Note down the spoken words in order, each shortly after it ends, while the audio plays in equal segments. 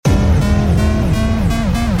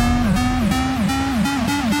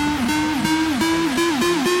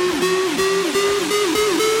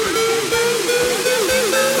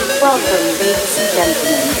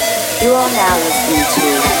You are now listening to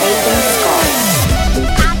Aiden Scott.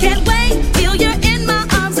 I can't wait till you're in my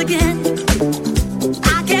arms again.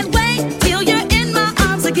 I can't wait till you're in my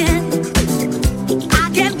arms again. I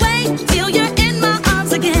can't wait till you're in my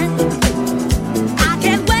arms again. I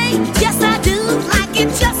can't wait, yes I do, like it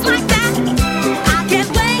just like that. I can't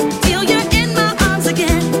wait till you're in my arms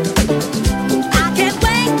again. I can't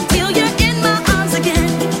wait till you're in my arms again.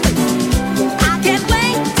 I can't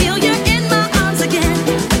wait till you're in my arms again.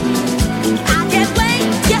 I can't wait,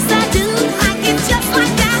 yes I do, like it just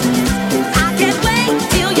like that. I can't wait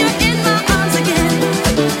till you're in my arms again.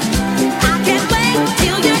 I can't wait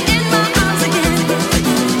till you're in my arms again.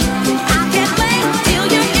 I can't wait till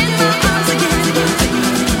you're in my arms again.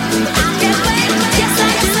 I can't wait, yes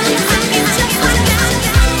I do, like it just like that.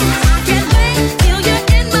 I can't wait till you're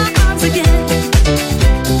in my arms again.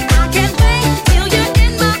 I can't wait till you're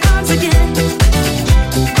in my arms again.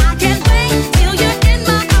 I can't wait till you're in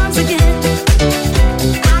my arms again.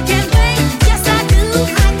 I can't wait, yes I do,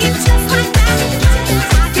 like it just like that.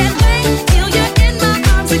 I can't wait till you're in my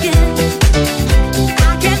arms again.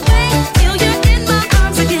 I can't wait till you're in my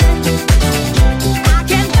arms again. I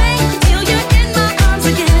can't wait till you're in my arms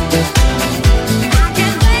again. I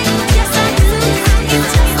can't wait, yes I do, like it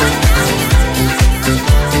just like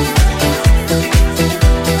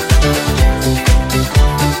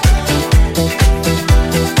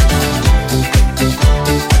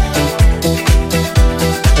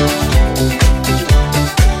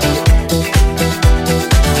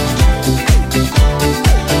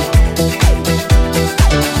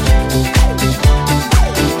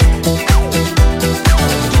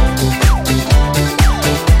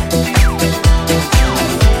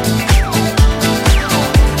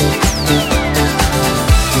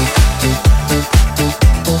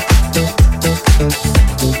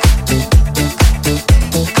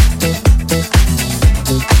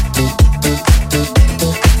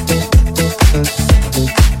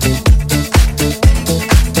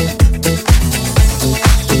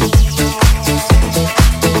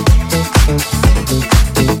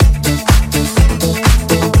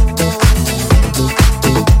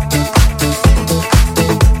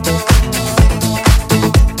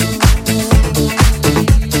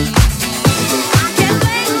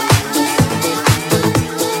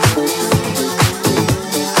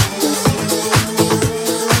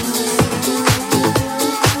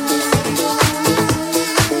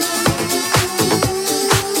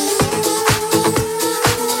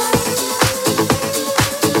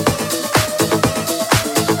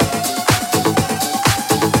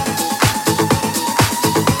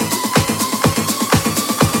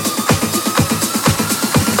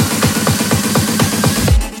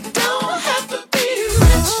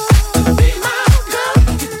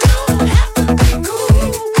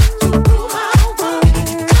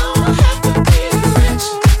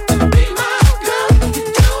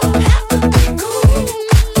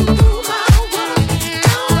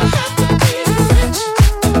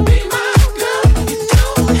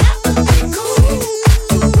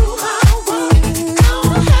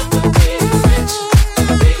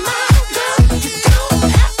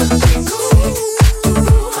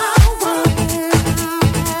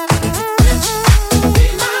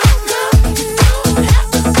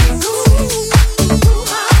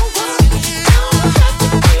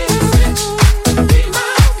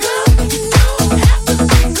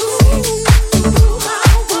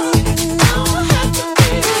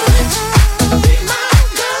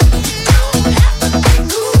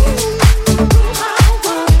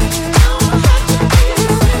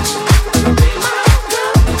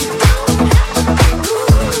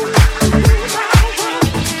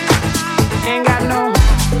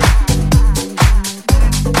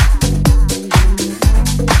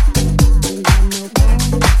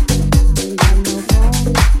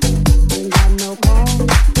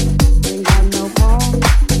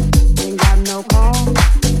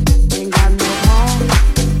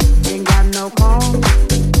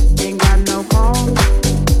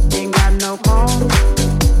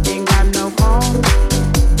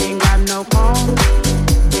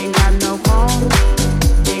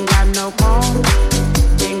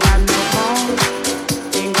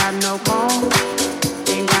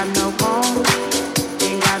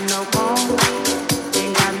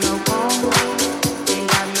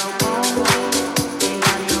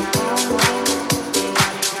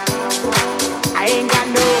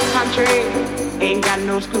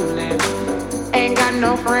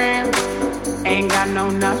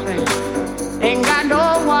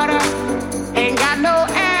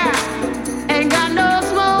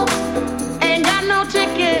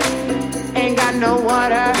no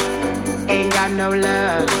water, ain't got no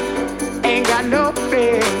love. got no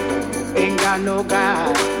faith, ain't got no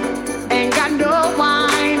God, ain't got no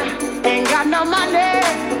wine, ain't got no money,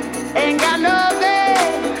 ain't got no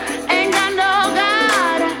faith, ain't got no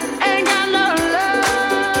God, ain't got no love.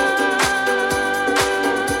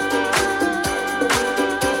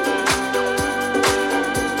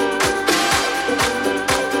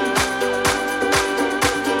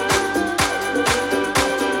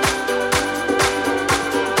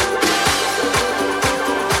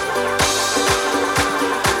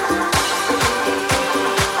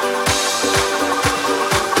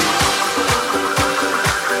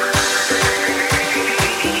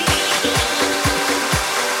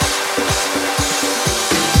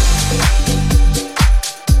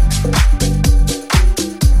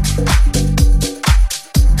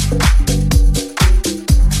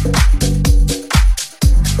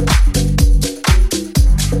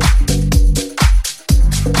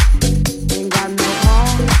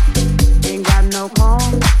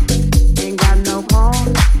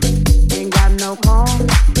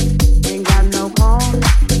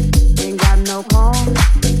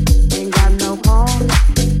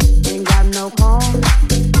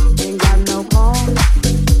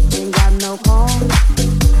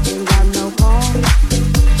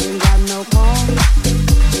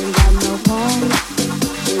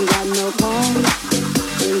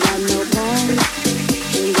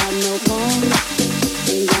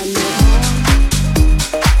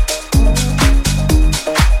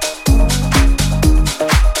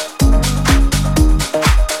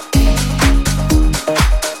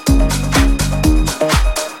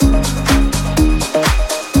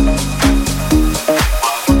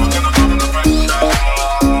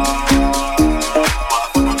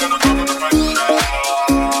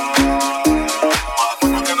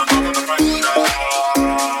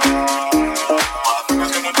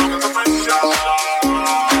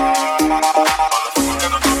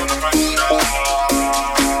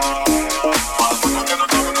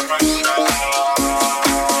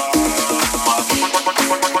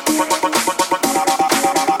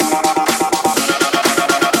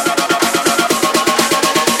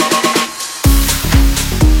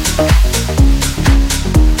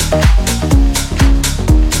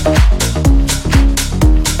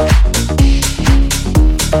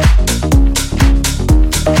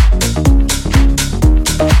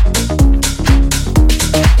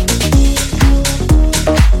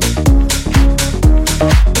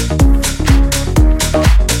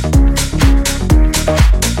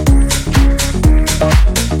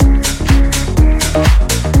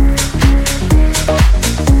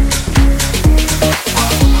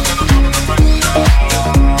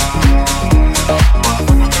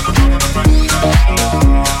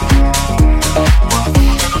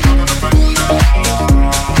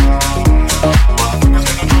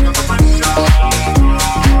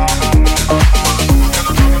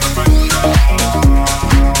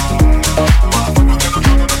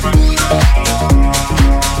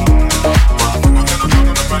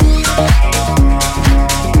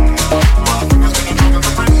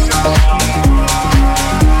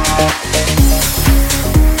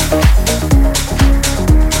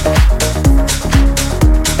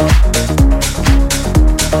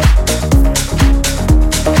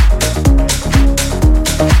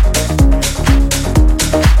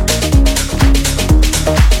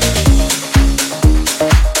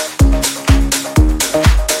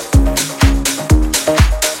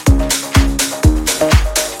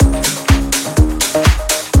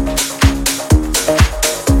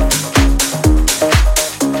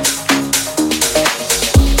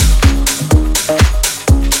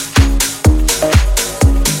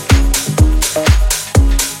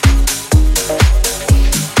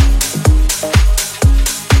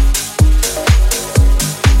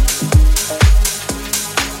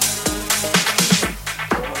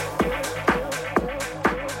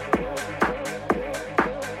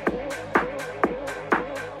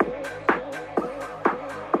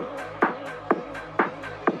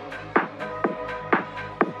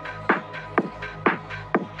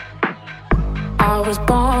 I was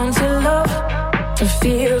born to love, to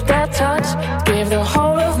feel that touch, give the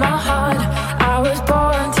whole of my heart. I was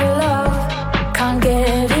born to love, can't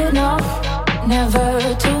get enough,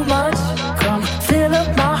 never too much. Come fill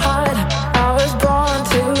up my heart. I was born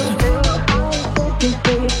to.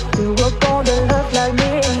 You were born to love like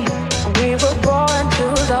me. We were born to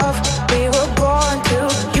love. We were born to.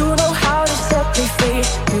 You know how to set me free.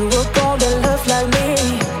 You were born to love like me.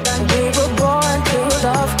 We were born to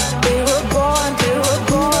love. We were born to.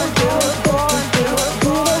 You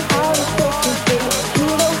know how to set me free. You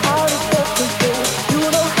know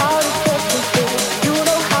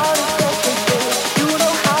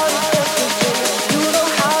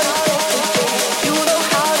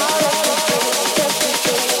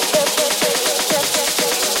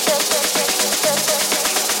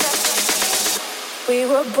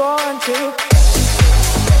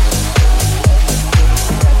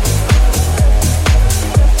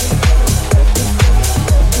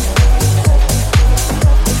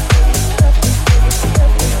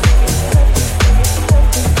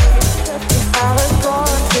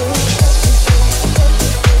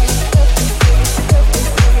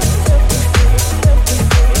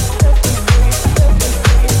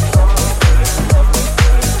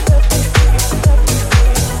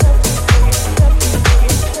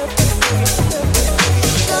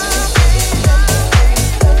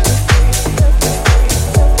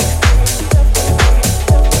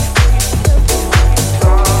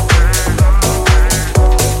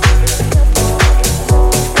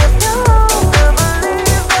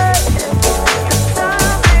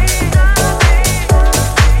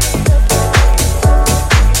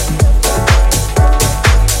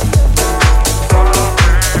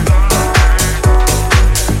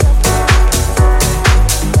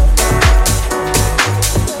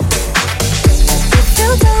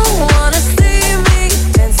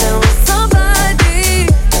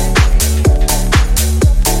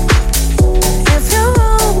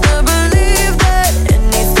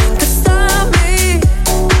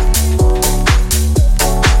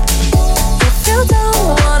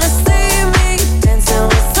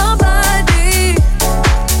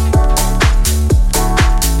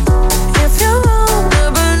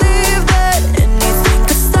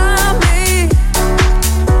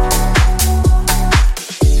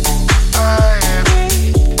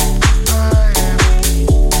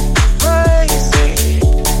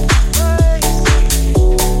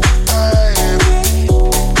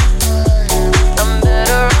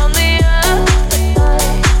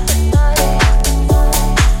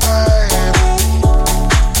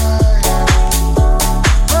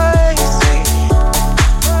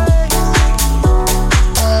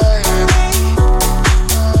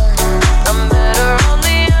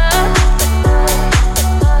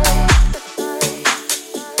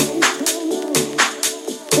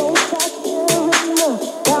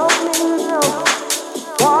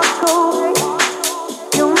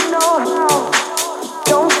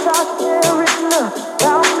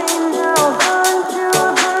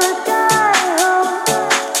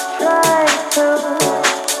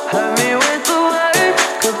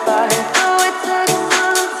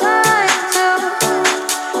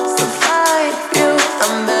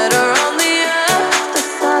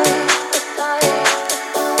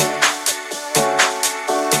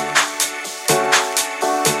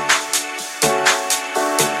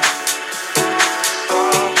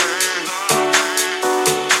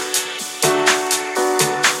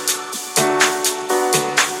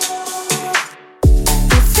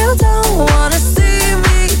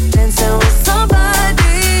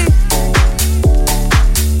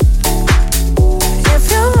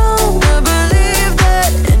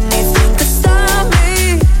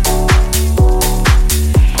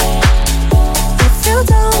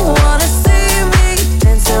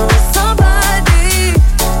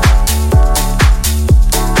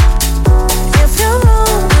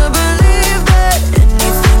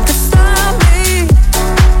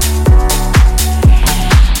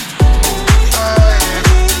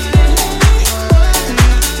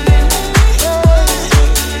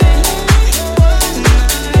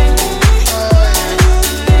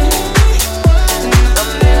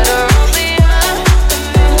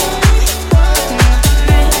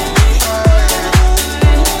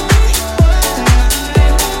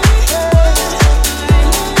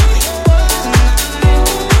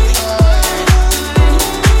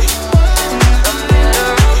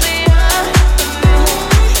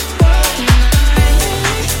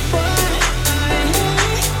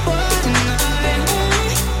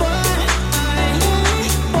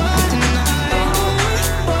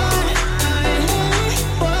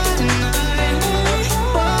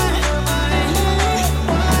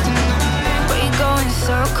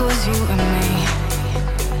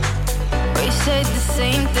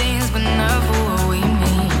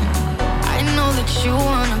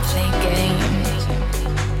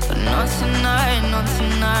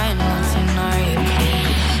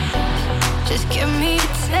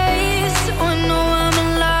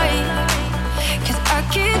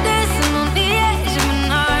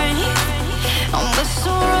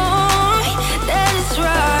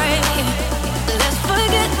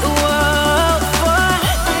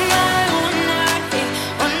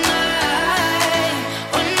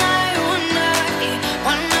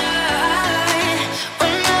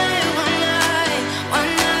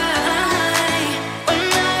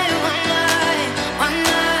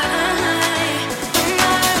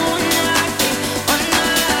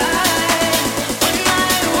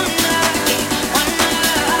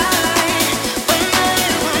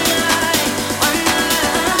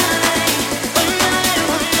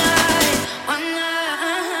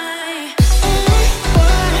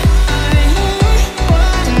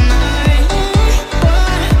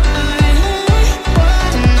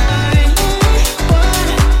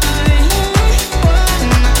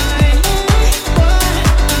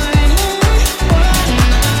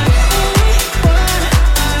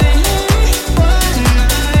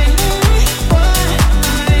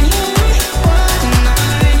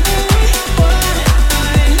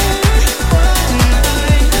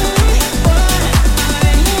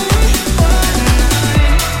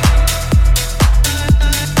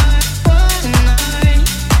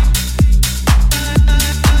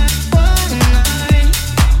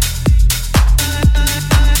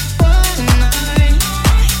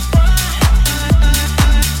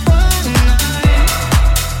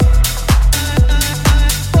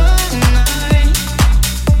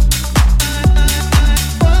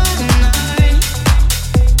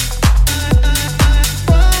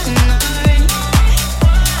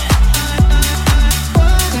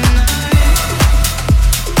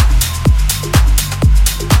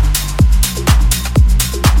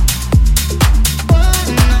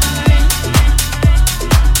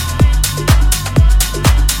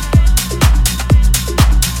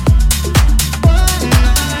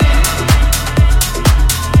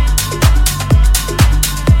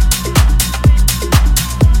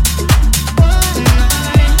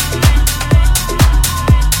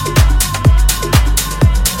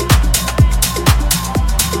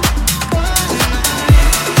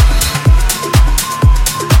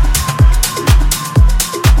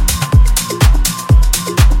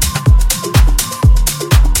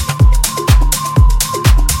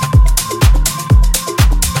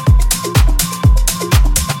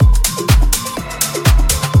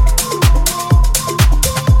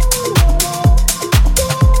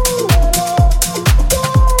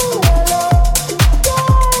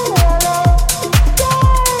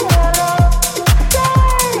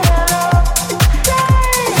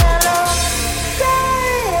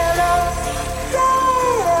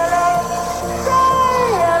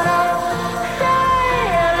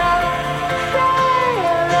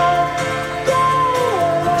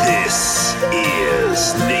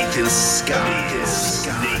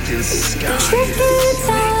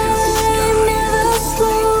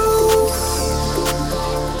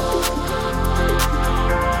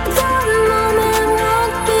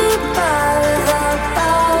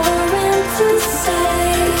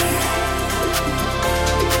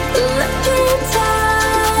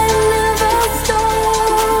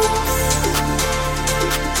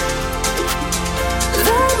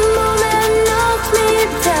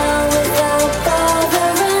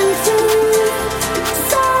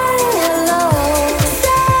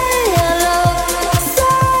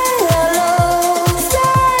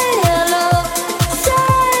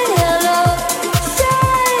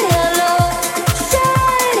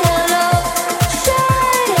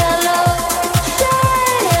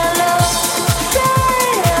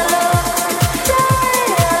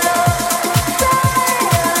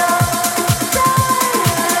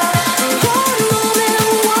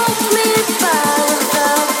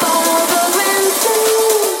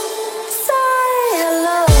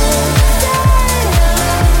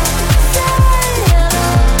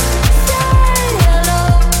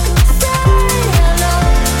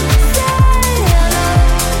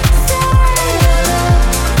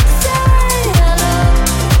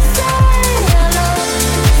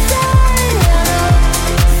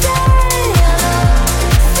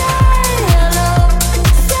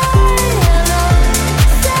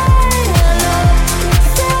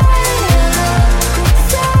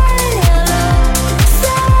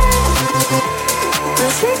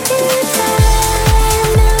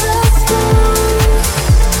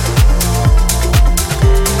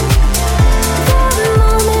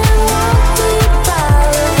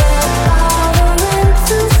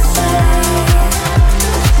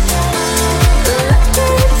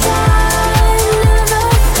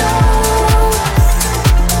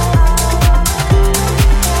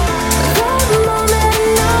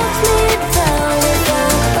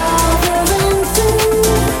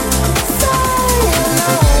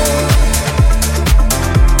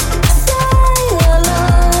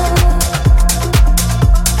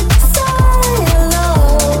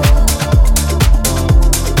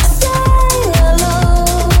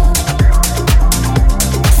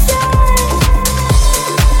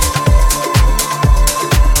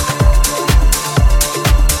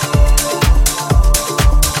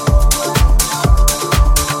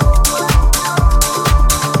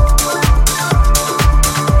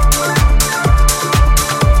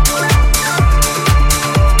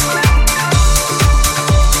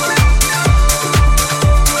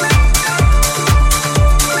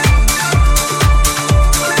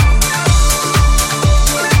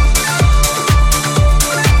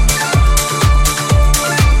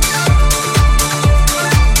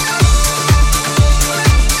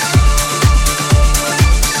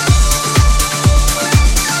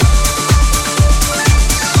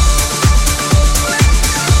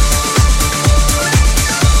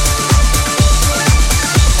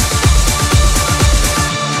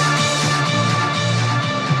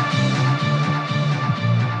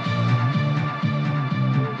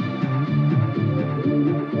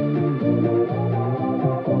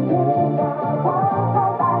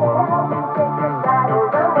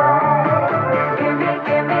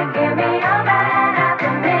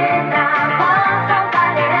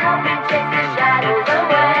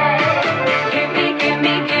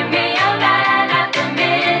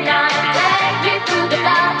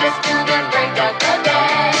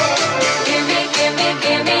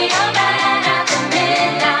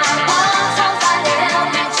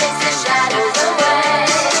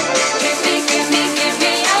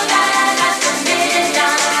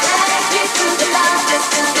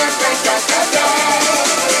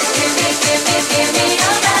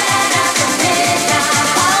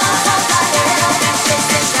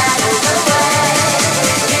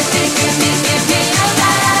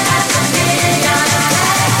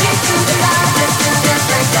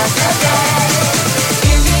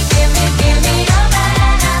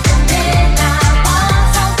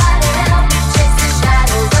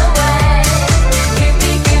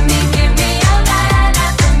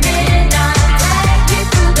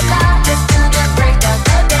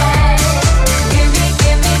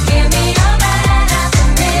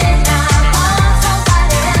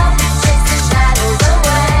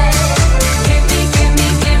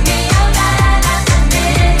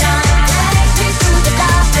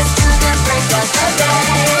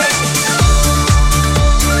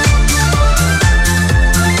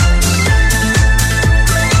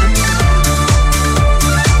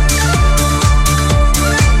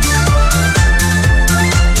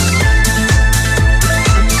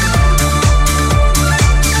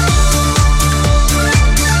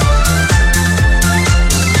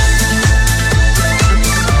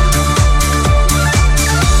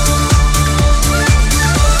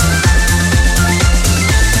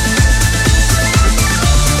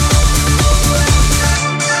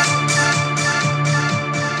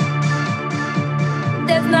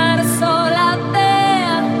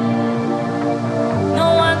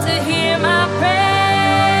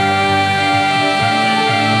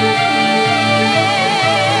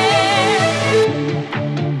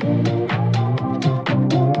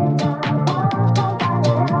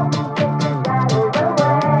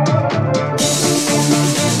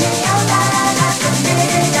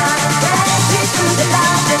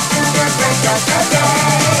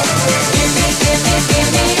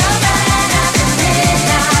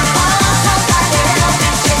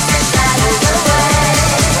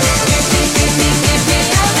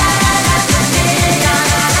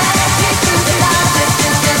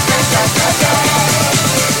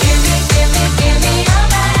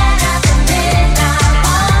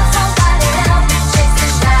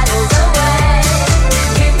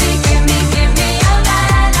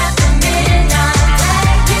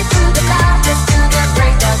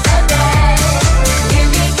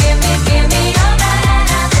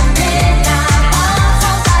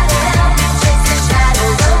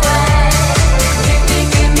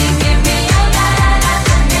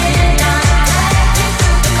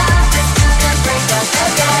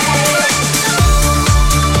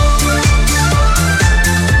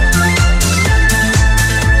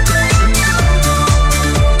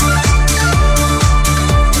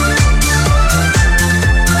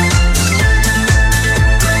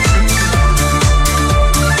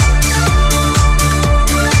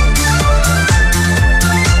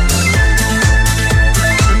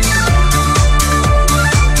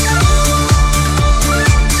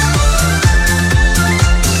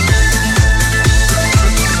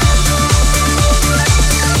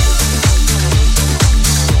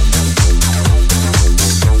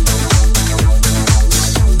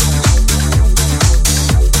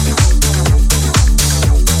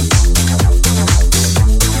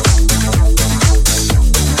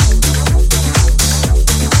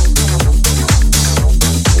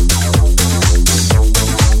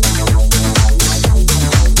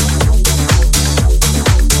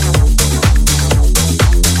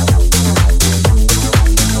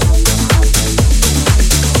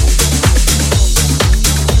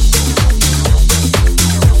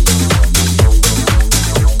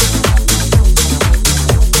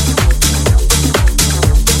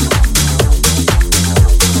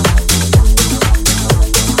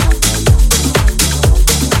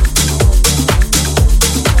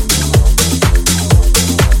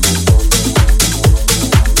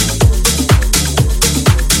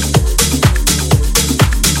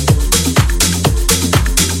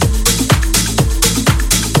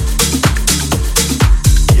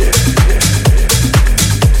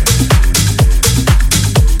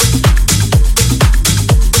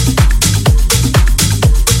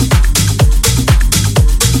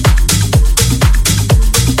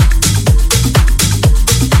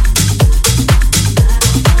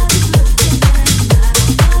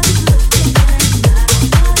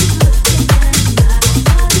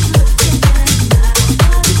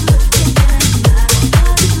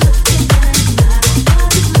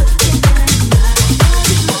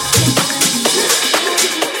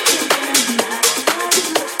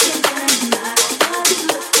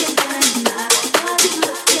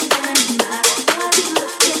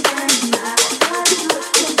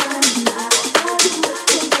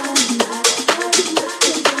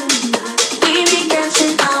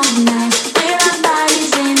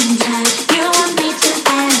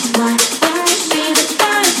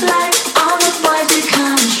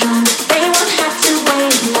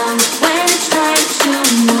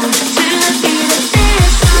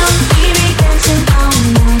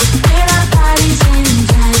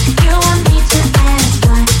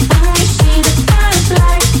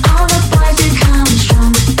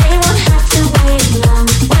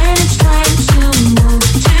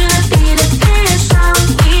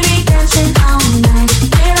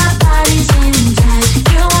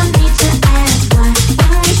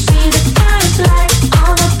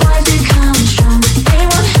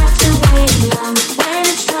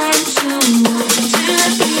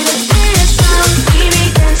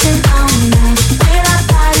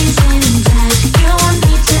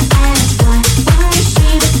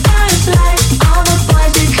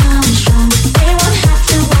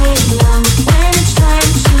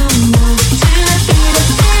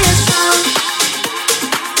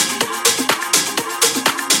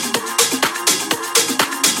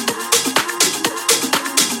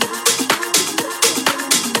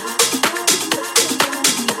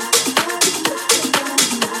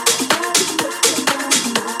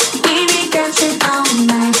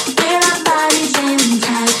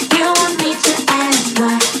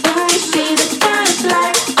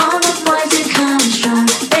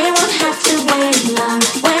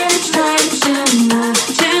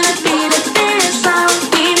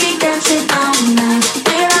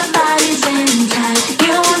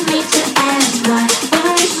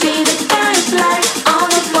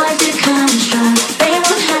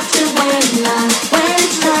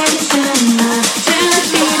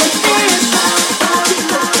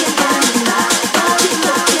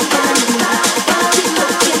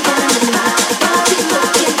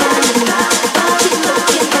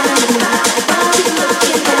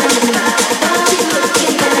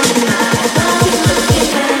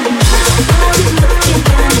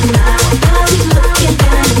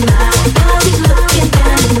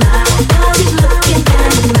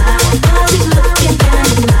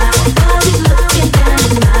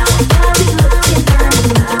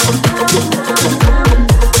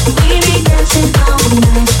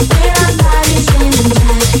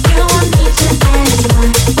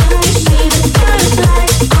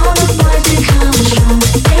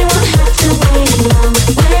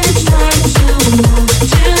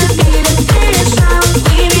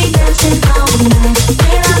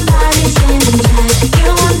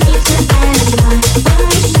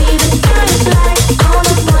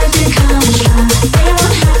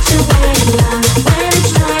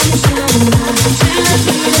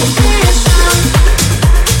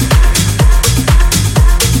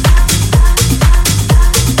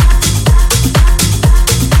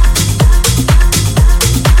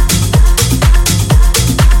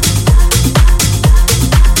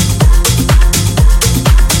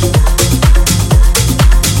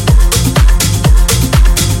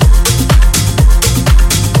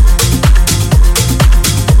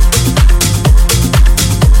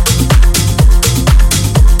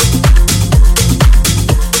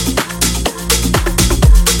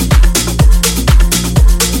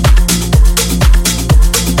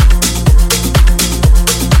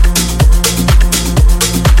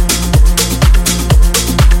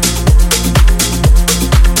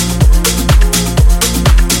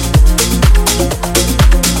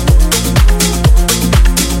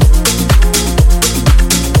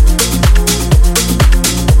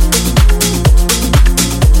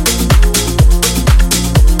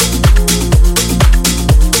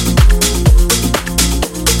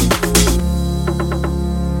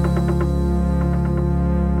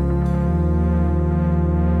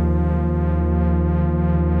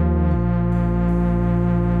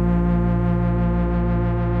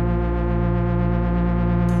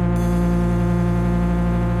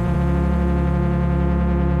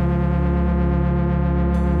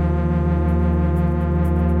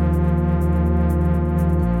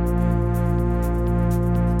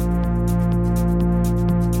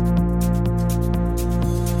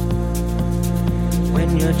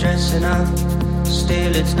dressing up,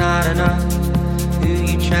 still it's not enough. Who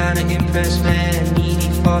you trying to impress, man? Needy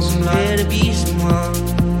for some love. Try to be someone.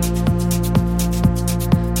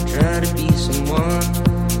 Try to be someone.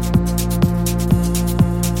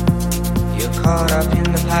 You're caught up in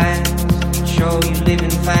the past. Show you living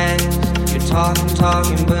fast. You're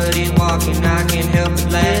talking, but ain't walking. I can't help but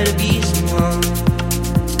try to be someone.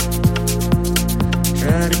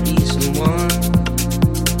 Try to be someone.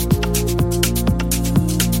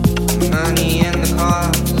 Money and the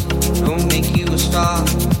cars don't make you a star,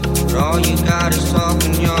 but all you got is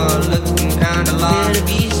talking. You're looking kinda lost. Try to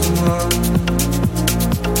be someone.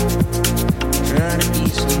 Try to be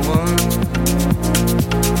someone.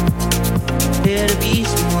 Try to be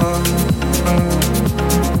someone.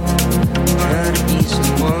 Try to be someone. Try to be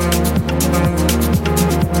someone. Try to be someone.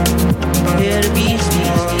 Here to be someone. Try to be someone. Here to be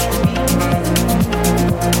someone.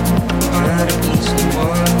 Try to be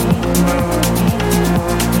someone.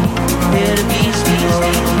 Here to be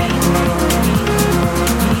someone.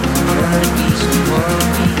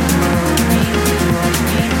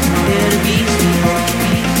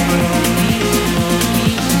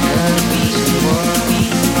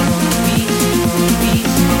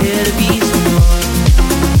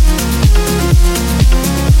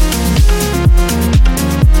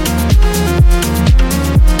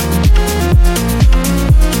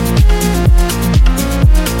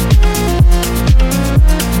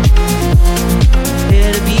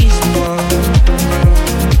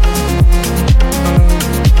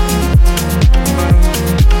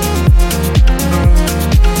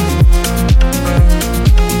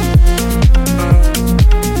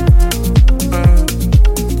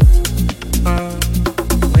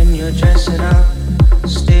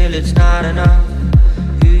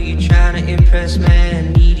 Impress,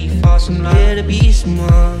 man, needy for some love. Try to be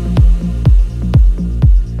someone.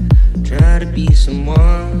 Try to be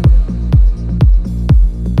someone.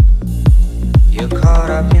 You're caught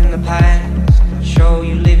up in the past. Show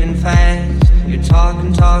you living fast. You're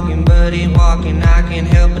talking, but ain't walking. I can't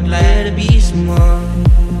help but try to be someone.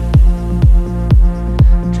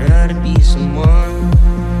 Try to be someone.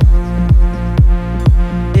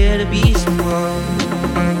 Try to be someone.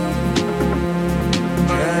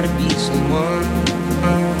 Try to be someone.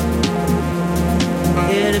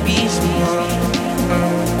 Try to be someone.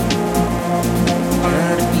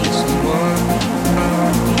 Try to be someone.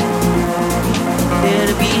 Try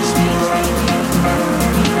to be someone.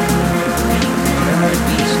 Try to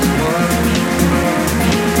be someone.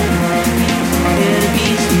 Try to be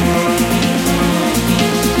someone.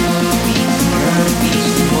 Try to be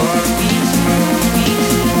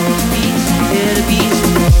someone.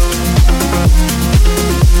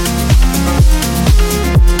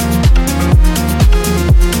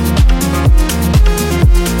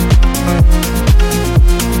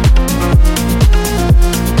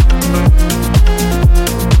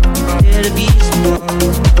 Try to be someone.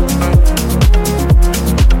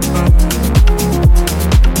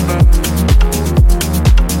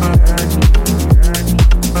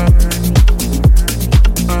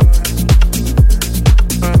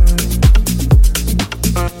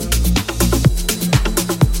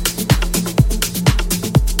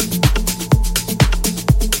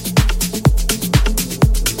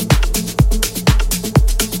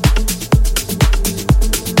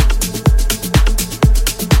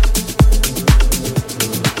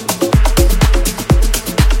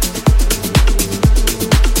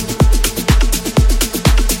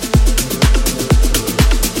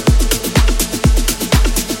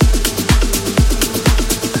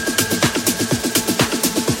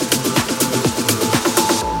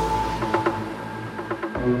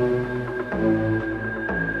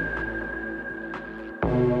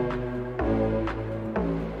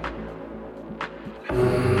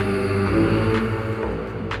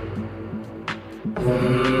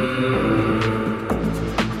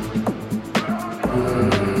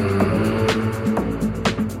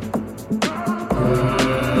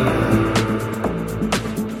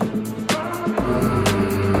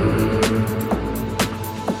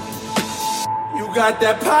 Got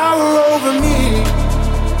that power over me,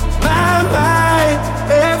 my mind.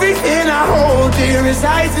 Everything I hold dear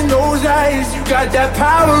resides in those eyes. You got that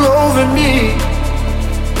power over me,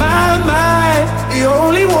 my mind. The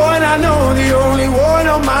only one I know, the only one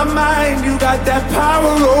on my mind. You got that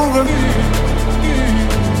power over me.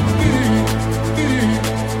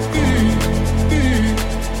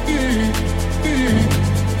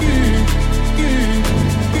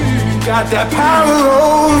 You got that power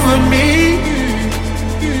over me.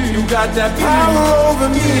 Got that power over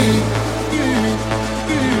me.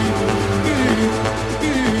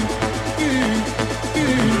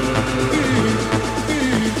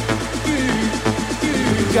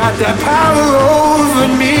 Got that power over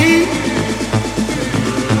me.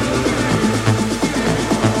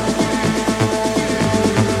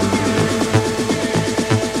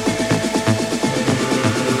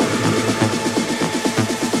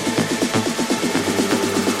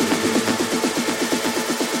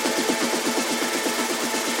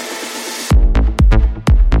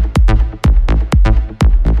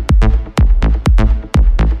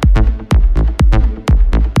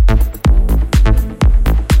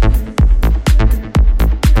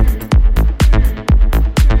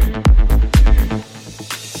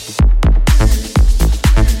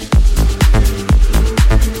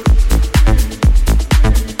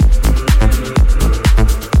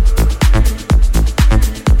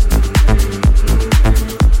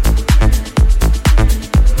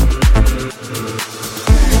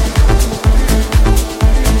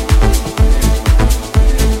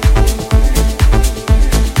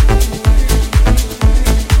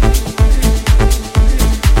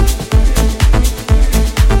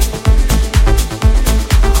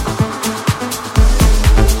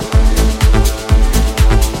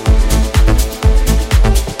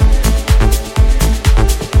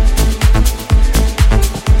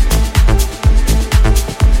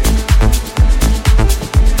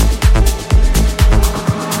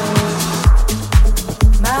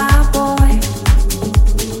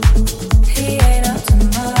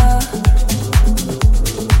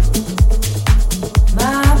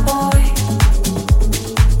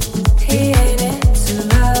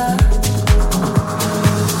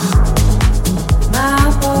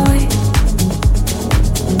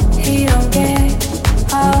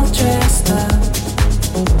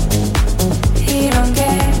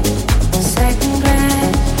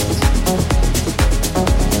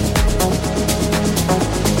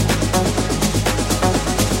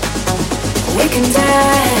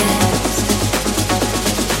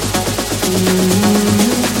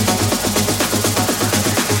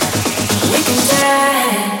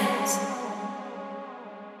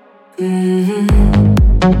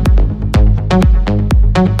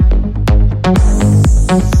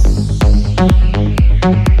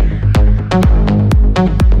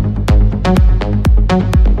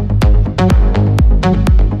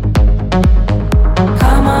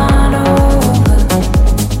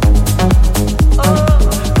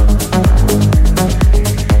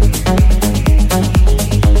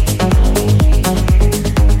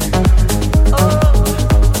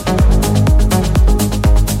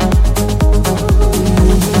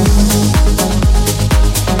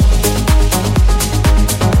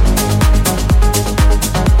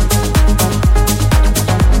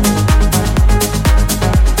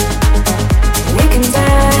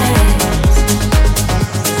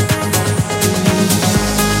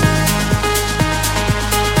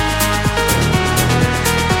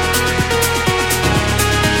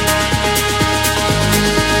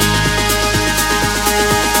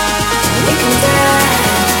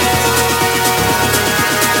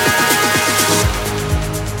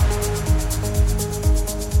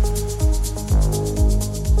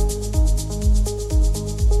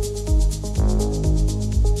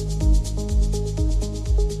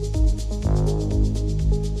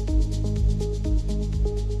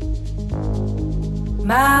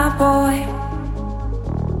 My boy,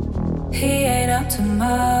 he ain't up to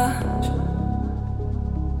much.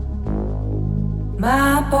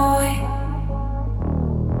 My boy,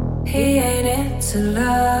 he ain't into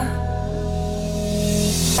love.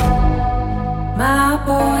 My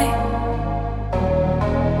boy,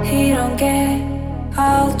 he don't get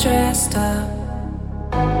all dressed up.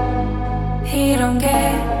 He don't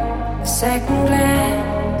get a second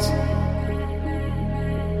glance.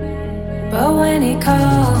 But when he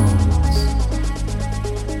calls,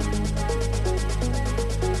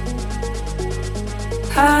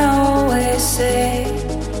 I always say,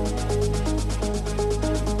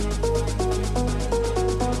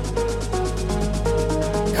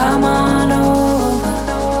 come on over.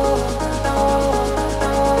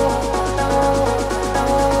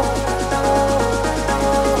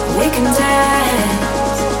 We can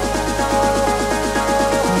dance.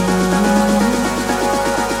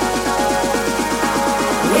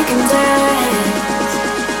 We can dance.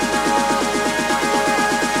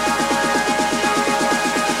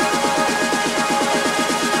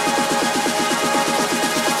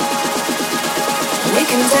 We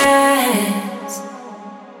can dance.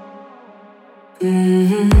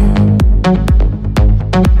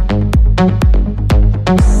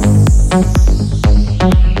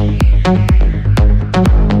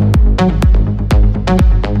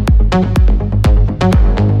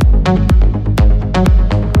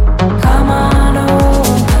 Come on over.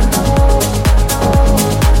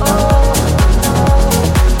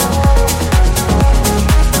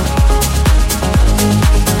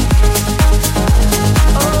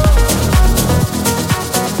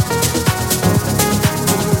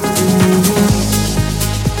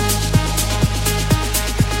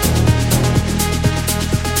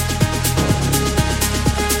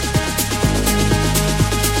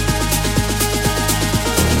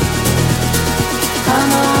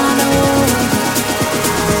 Come on over.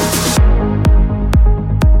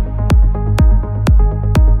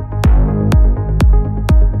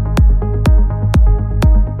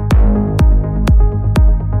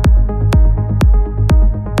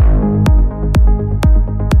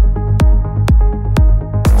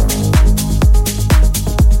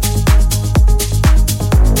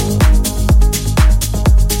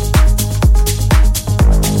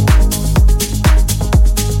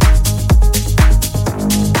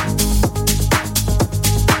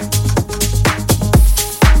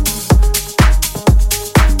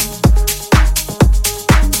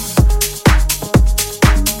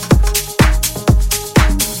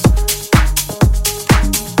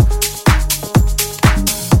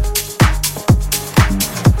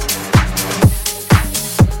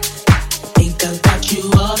 Think about you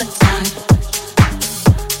all the time.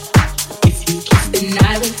 If you kiss, then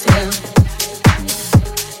I will tell.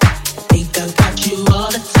 Think about you all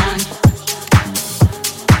the time.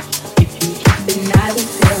 If you kiss, then I will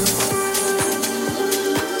tell.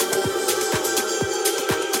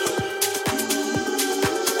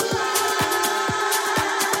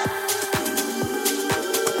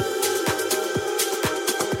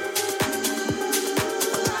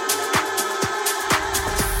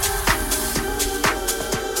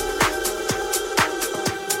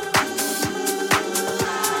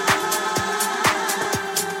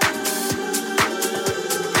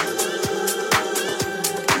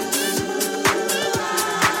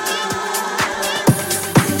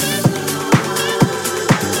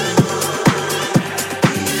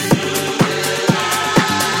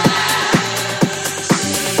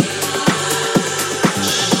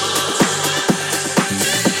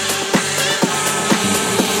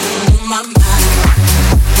 My mind.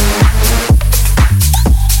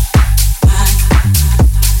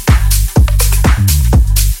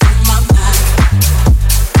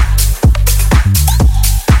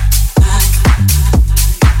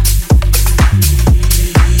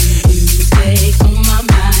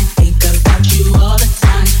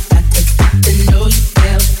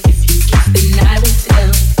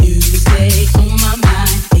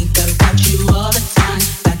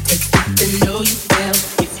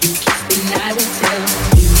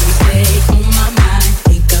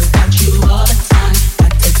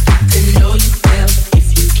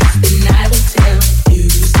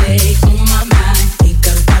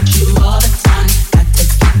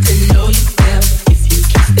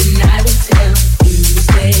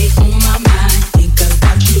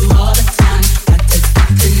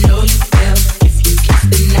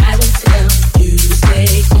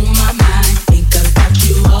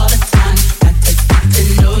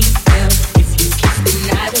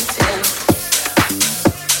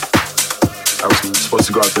 I was supposed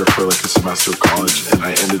to go out there for like a semester of college, and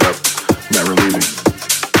I ended up never leaving.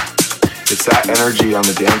 It's that energy on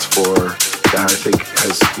the dance floor that I think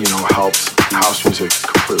has, helped house music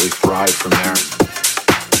completely thrive from there.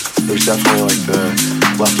 There's definitely like the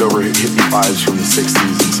leftover hippie vibes from the 60s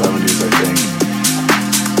and 70s, I think.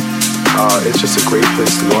 It's just a great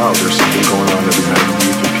place to go out. There's something going on every night of the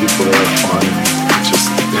week and people there are fun. It's just,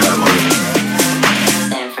 I love it.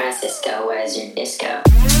 San Francisco, where's your disco?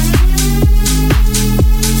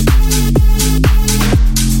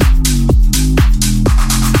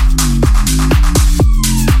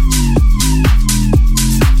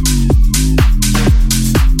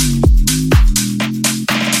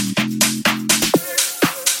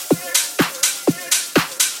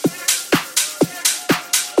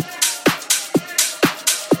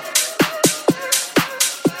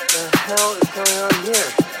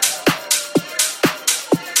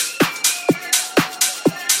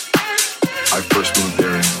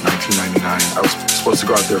 To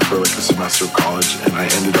go out there for like a semester of college, and I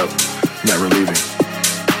ended up never leaving.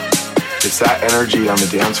 It's that energy on the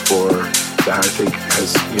dance floor that I think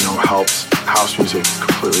has, helped house music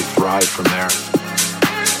completely thrive from there.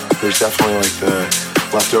 There's definitely like the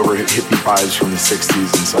leftover hippie vibes from the 60s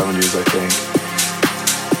and 70s, I think.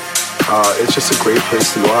 It's just a great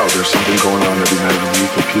place to go out. There's something going on every night of the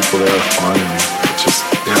week and people there are fun, and it's just,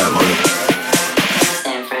 I love it.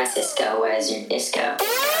 San Francisco, where's your disco?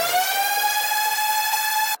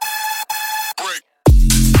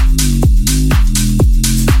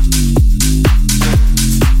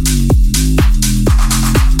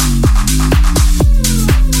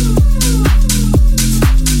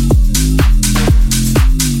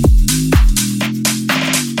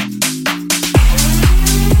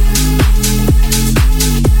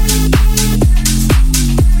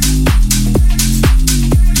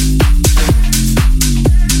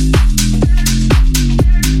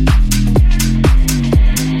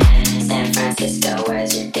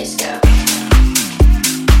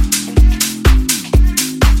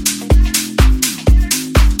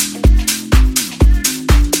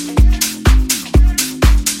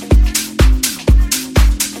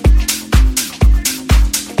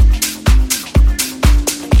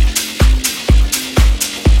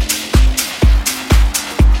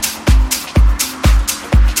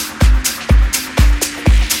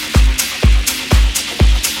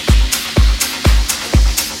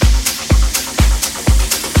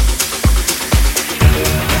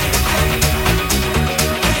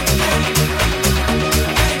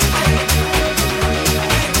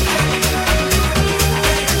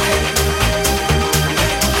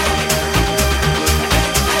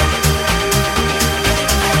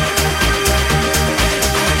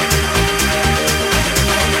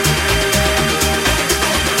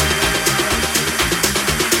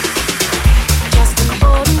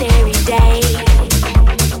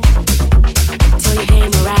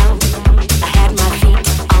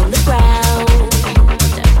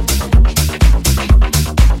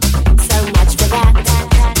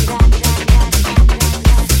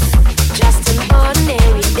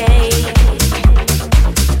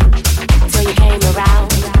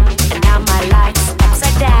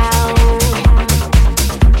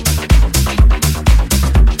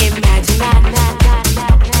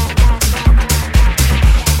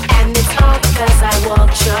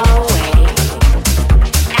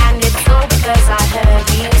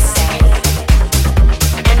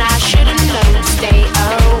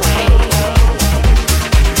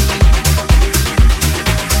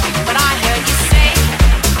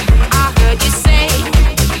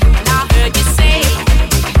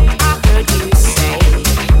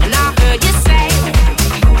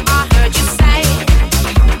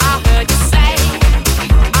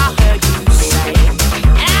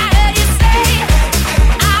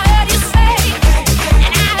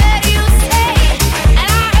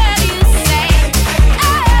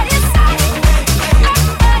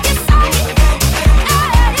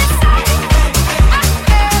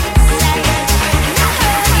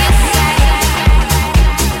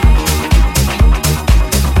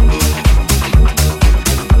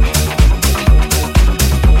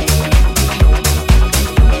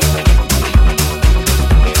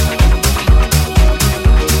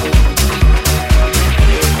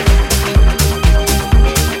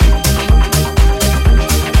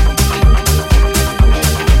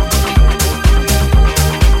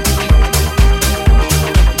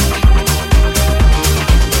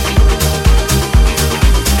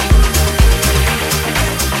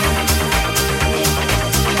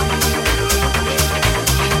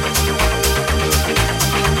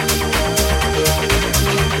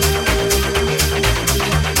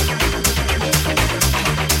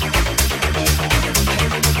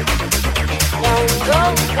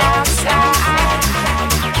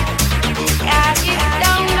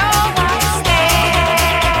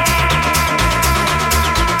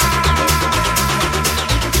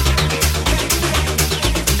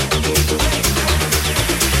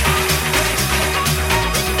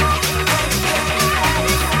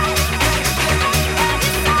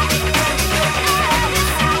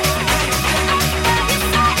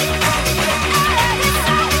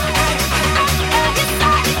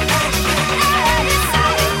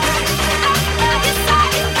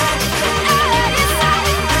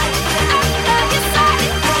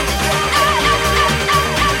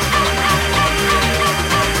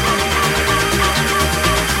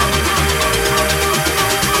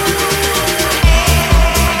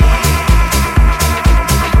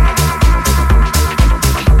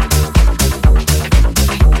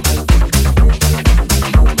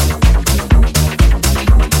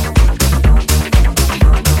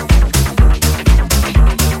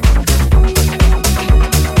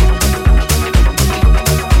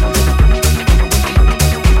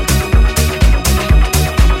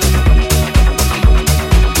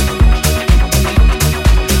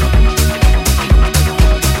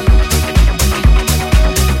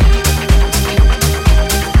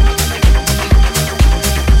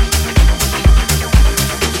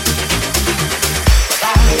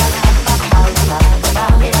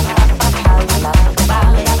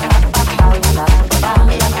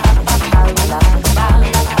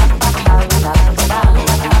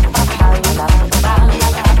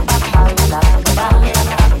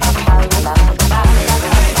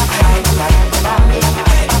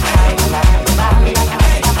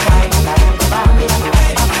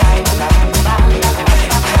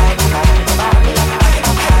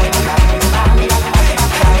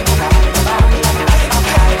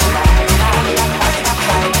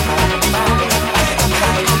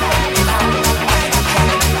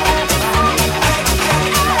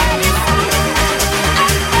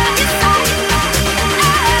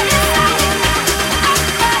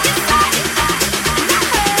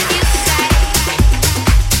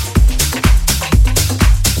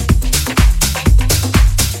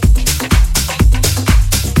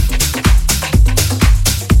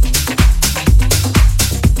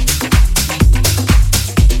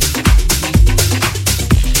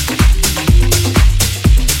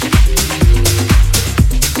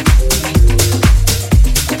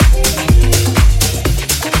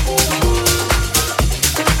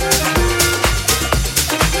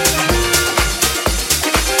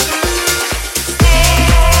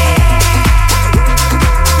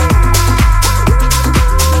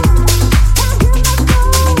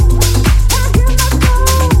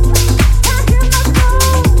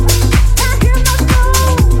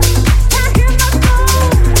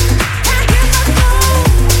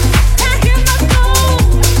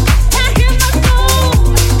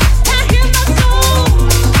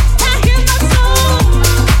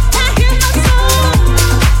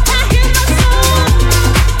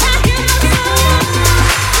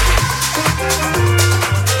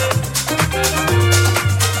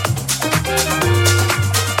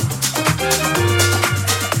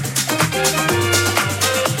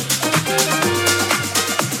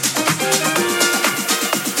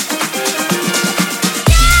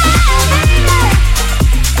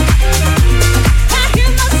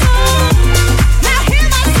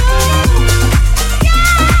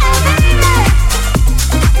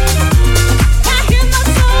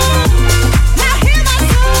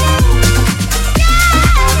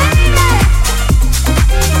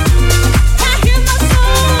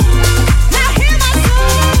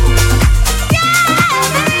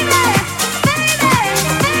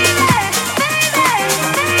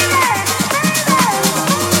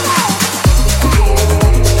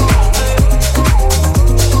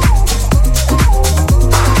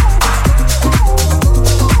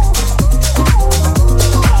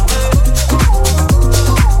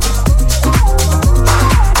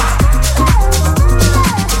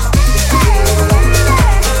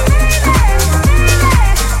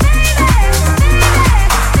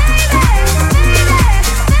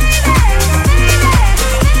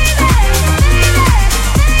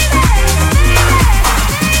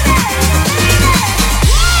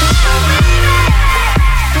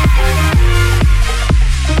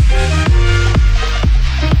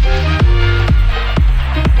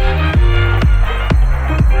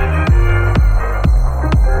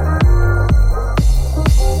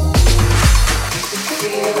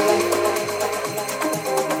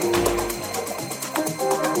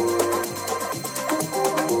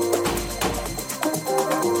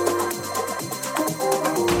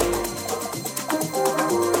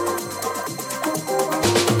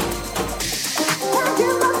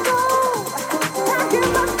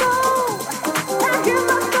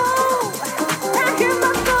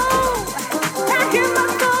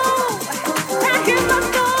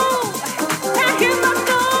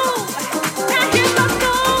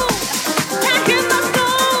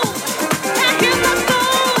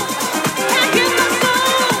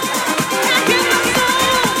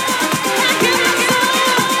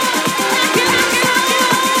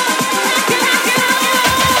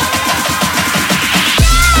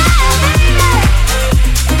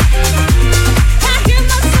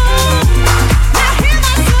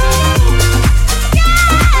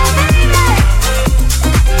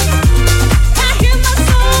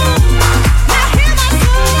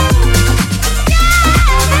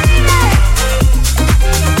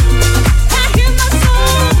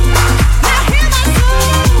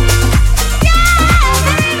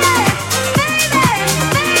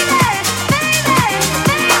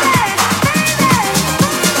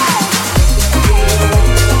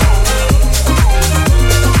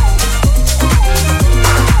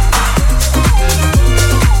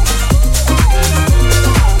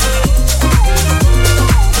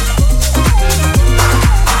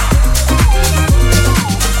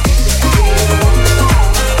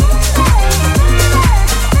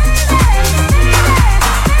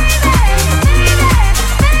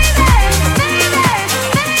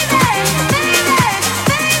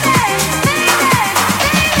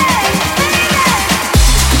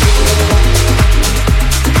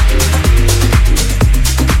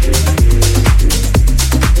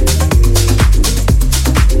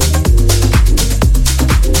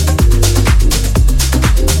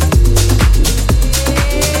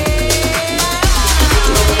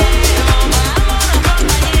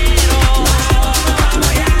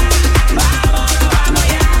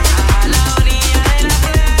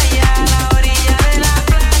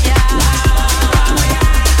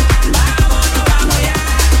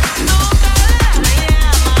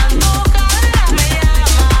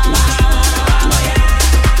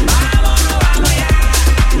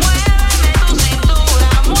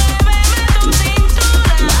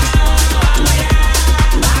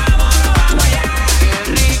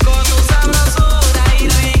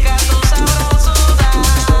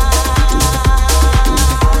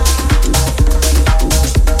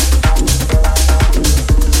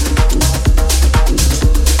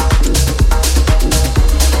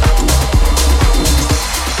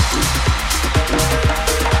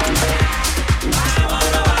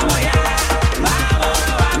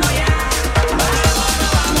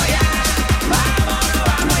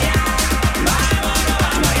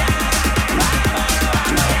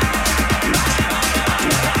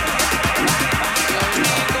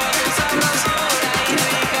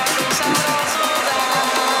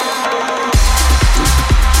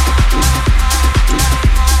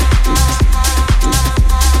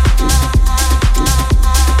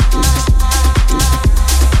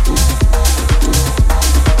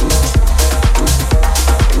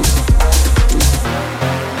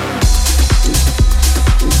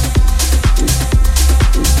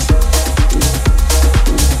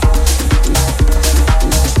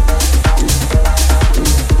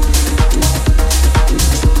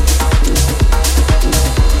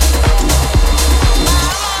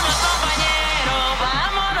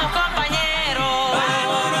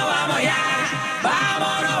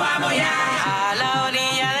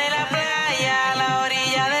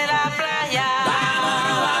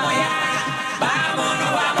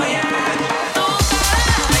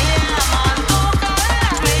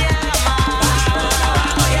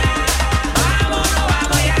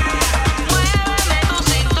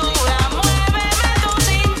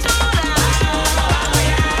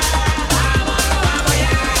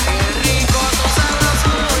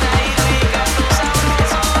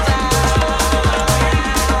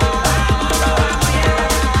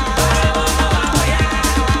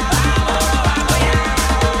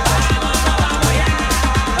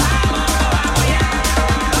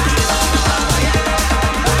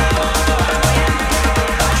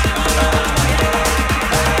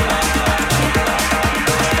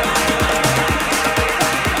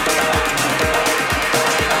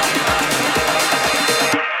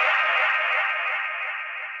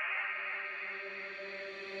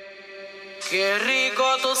 Qué rico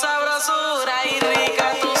tú sabes.